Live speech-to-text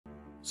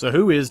So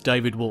who is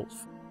David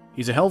Wolfe?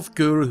 He's a health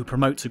guru who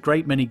promotes a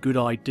great many good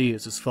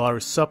ideas as far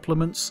as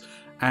supplements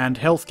and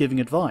health-giving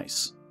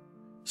advice.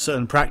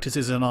 Certain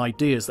practices and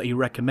ideas that he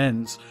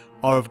recommends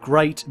are of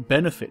great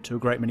benefit to a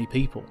great many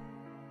people.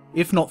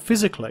 If not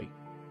physically,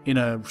 in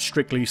a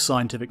strictly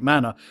scientific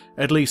manner,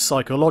 at least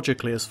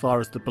psychologically as far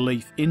as the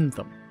belief in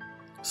them.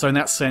 So in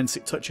that sense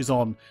it touches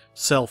on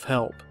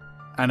self-help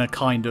and a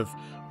kind of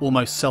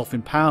almost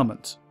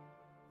self-empowerment.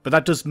 But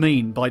that does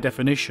mean, by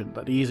definition,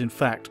 that he is in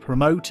fact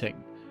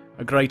promoting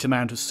a great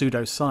amount of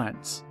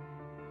pseudoscience.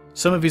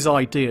 Some of his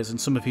ideas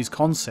and some of his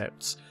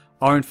concepts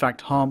are in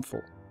fact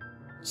harmful.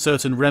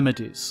 Certain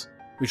remedies,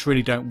 which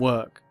really don't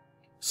work.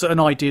 Certain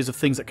ideas of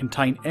things that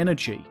contain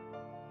energy,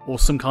 or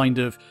some kind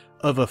of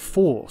other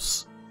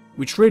force,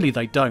 which really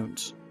they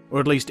don't, or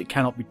at least it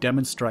cannot be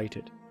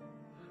demonstrated.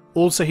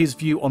 Also his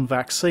view on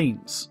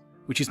vaccines,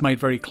 which is made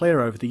very clear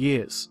over the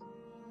years,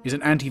 is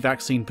an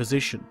anti-vaccine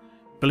position,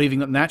 believing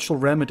that natural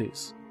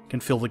remedies can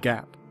fill the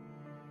gap.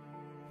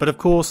 But of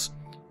course,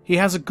 he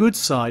has a good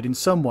side in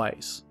some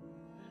ways.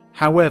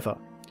 However,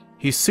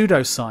 his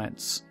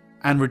pseudoscience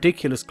and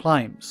ridiculous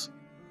claims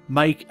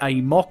make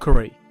a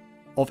mockery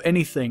of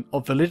anything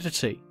of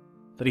validity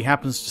that he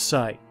happens to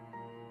say.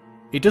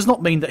 It does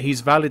not mean that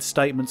his valid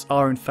statements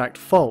are in fact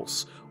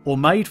false or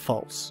made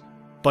false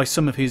by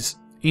some of his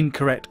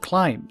incorrect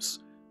claims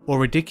or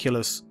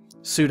ridiculous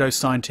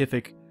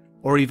pseudoscientific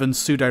or even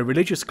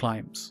pseudo-religious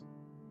claims.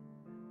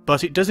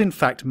 But it does in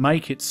fact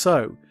make it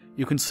so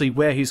you can see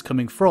where he's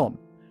coming from,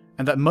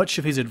 and that much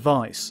of his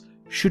advice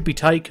should be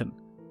taken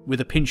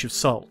with a pinch of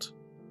salt.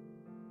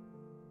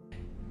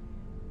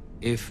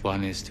 If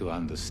one is to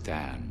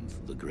understand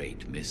the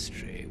great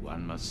mystery,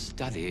 one must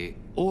study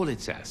all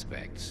its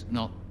aspects,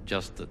 not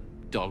just the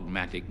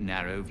dogmatic,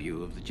 narrow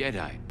view of the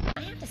Jedi.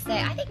 I have to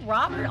say, I think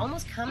Robert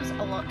almost comes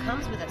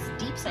with a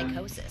deep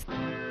psychosis.